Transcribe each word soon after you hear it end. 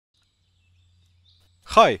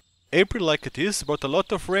Hi! April like it is brought a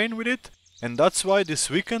lot of rain with it, and that's why this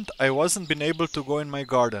weekend I wasn't been able to go in my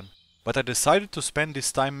garden, but I decided to spend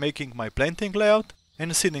this time making my planting layout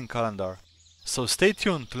and seeding calendar. So stay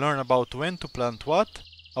tuned to learn about when to plant what,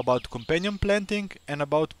 about companion planting and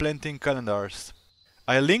about planting calendars.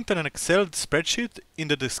 I linked an Excel spreadsheet in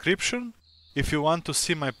the description if you want to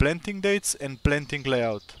see my planting dates and planting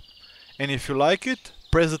layout. And if you like it,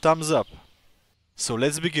 press the thumbs up. So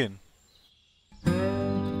let's begin.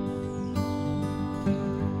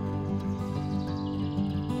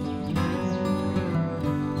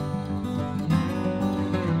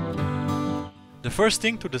 The first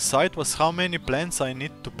thing to decide was how many plants I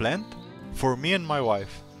need to plant for me and my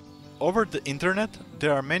wife. Over the internet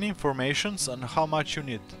there are many informations on how much you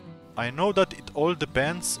need. I know that it all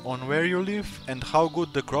depends on where you live and how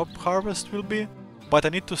good the crop harvest will be, but I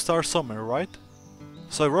need to start somewhere, right?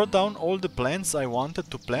 So I wrote down all the plants I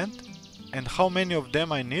wanted to plant and how many of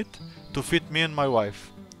them I need to fit me and my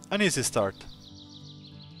wife. An easy start.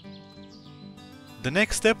 The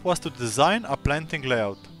next step was to design a planting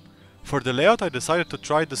layout. For the layout I decided to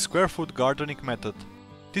try the square foot gardening method.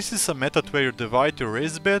 This is a method where you divide your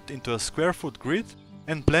raised bed into a square foot grid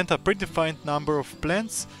and plant a predefined number of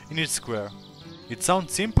plants in each square. It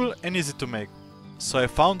sounds simple and easy to make. So I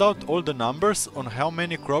found out all the numbers on how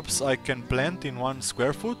many crops I can plant in one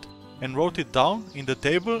square foot and wrote it down in the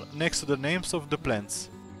table next to the names of the plants.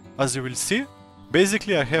 As you will see,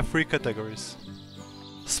 basically I have three categories.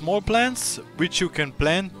 Small plants, which you can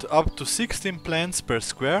plant up to 16 plants per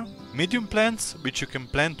square, medium plants, which you can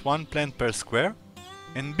plant 1 plant per square,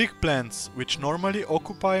 and big plants, which normally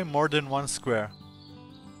occupy more than 1 square.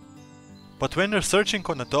 But when researching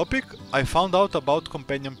on a topic, I found out about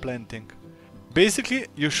companion planting. Basically,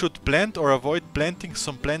 you should plant or avoid planting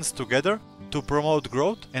some plants together to promote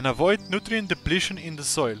growth and avoid nutrient depletion in the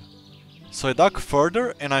soil. So I dug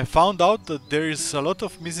further and I found out that there is a lot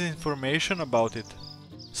of misinformation about it.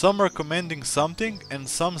 Some recommending something and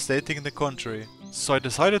some stating the contrary. So I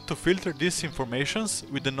decided to filter these informations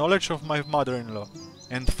with the knowledge of my mother-in-law.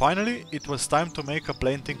 And finally, it was time to make a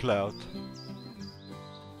planting layout.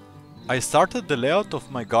 I started the layout of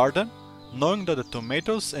my garden, knowing that the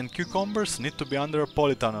tomatoes and cucumbers need to be under a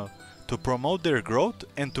polytunnel to promote their growth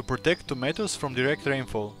and to protect tomatoes from direct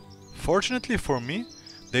rainfall. Fortunately for me,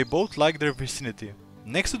 they both like their vicinity.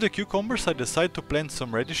 Next to the cucumbers I decided to plant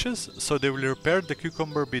some radishes so they will repair the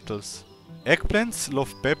cucumber beetles. Eggplants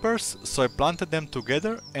love peppers, so I planted them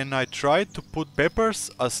together and I tried to put peppers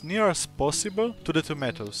as near as possible to the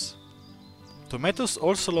tomatoes. Tomatoes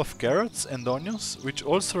also love carrots and onions, which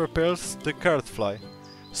also repels the carrot fly,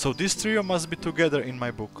 so this trio must be together in my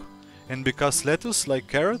book. And because lettuce like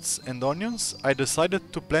carrots and onions, I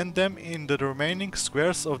decided to plant them in the remaining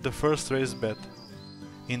squares of the first raised bed.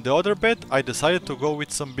 In the other bed I decided to go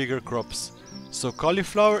with some bigger crops, so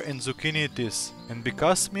cauliflower and zucchini it is, and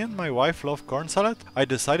because me and my wife love corn salad, I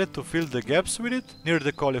decided to fill the gaps with it near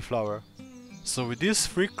the cauliflower. So with these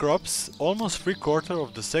three crops, almost 3/4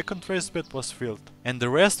 of the second raised bed was filled, and the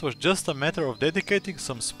rest was just a matter of dedicating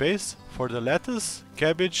some space for the lettuce,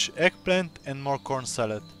 cabbage, eggplant and more corn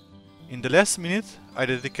salad. In the last minute I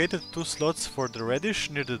dedicated 2 slots for the radish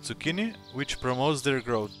near the zucchini, which promotes their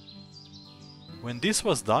growth. When this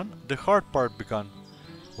was done, the hard part began.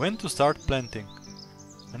 When to start planting?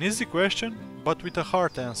 An easy question, but with a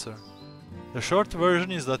hard answer. The short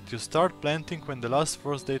version is that you start planting when the last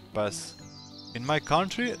frost date passes. In my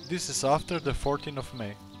country, this is after the 14th of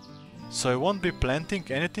May. So I won't be planting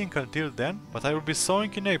anything until then, but I will be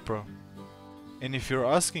sowing in April. And if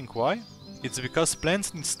you're asking why, it's because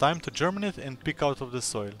plants need time to germinate and pick out of the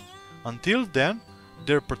soil. Until then,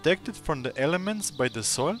 they're protected from the elements by the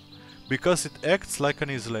soil, because it acts like an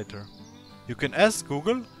insulator. You can ask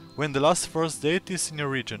Google when the last frost date is in your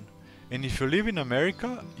region, and if you live in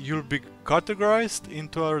America, you'll be categorized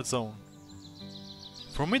into a zone.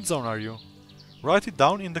 From which zone are you? Write it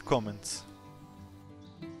down in the comments.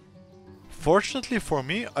 Fortunately for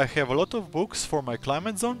me, I have a lot of books for my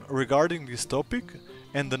climate zone regarding this topic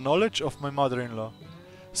and the knowledge of my mother-in-law.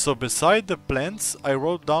 So beside the plants, I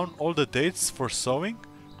wrote down all the dates for sowing,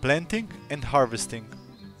 planting and harvesting.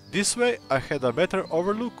 This way I had a better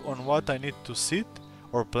overlook on what I need to seed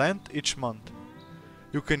or plant each month.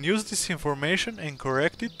 You can use this information and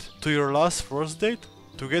correct it to your last frost date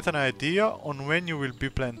to get an idea on when you will be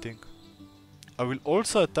planting. I will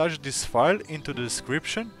also attach this file into the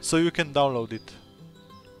description so you can download it.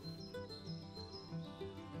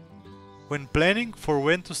 When planning for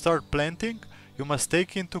when to start planting, you must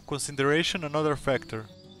take into consideration another factor,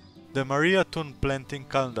 the Maria Thun planting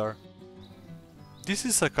calendar. This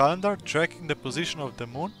is a calendar tracking the position of the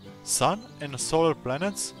moon, sun and solar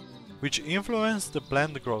planets, which influence the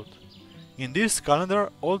plant growth. In this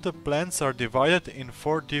calendar, all the plants are divided in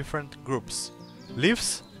 4 different groups: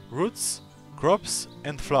 leaves, roots, crops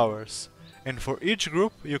and flowers, and for each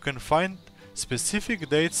group you can find specific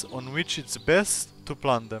dates on which it's best to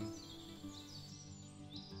plant them.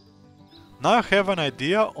 Now I have an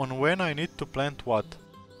idea on when I need to plant what,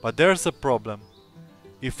 but there's a problem.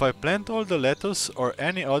 If I plant all the lettuce or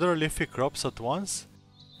any other leafy crops at once,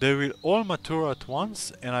 they will all mature at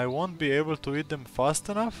once and I won't be able to eat them fast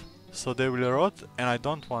enough, so they will rot, and I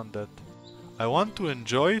don't want that. I want to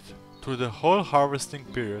enjoy it through the whole harvesting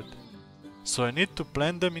period, so I need to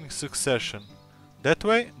plant them in succession. That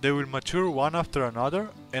way they will mature one after another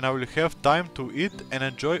and I will have time to eat and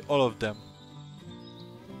enjoy all of them.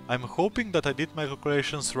 I'm hoping that I did my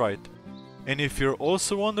calculations right, and if you're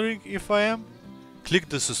also wondering if I am, click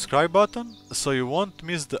the subscribe button so you won't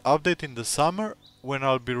miss the update in the summer when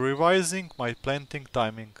I'll be revising my planting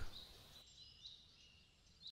timing.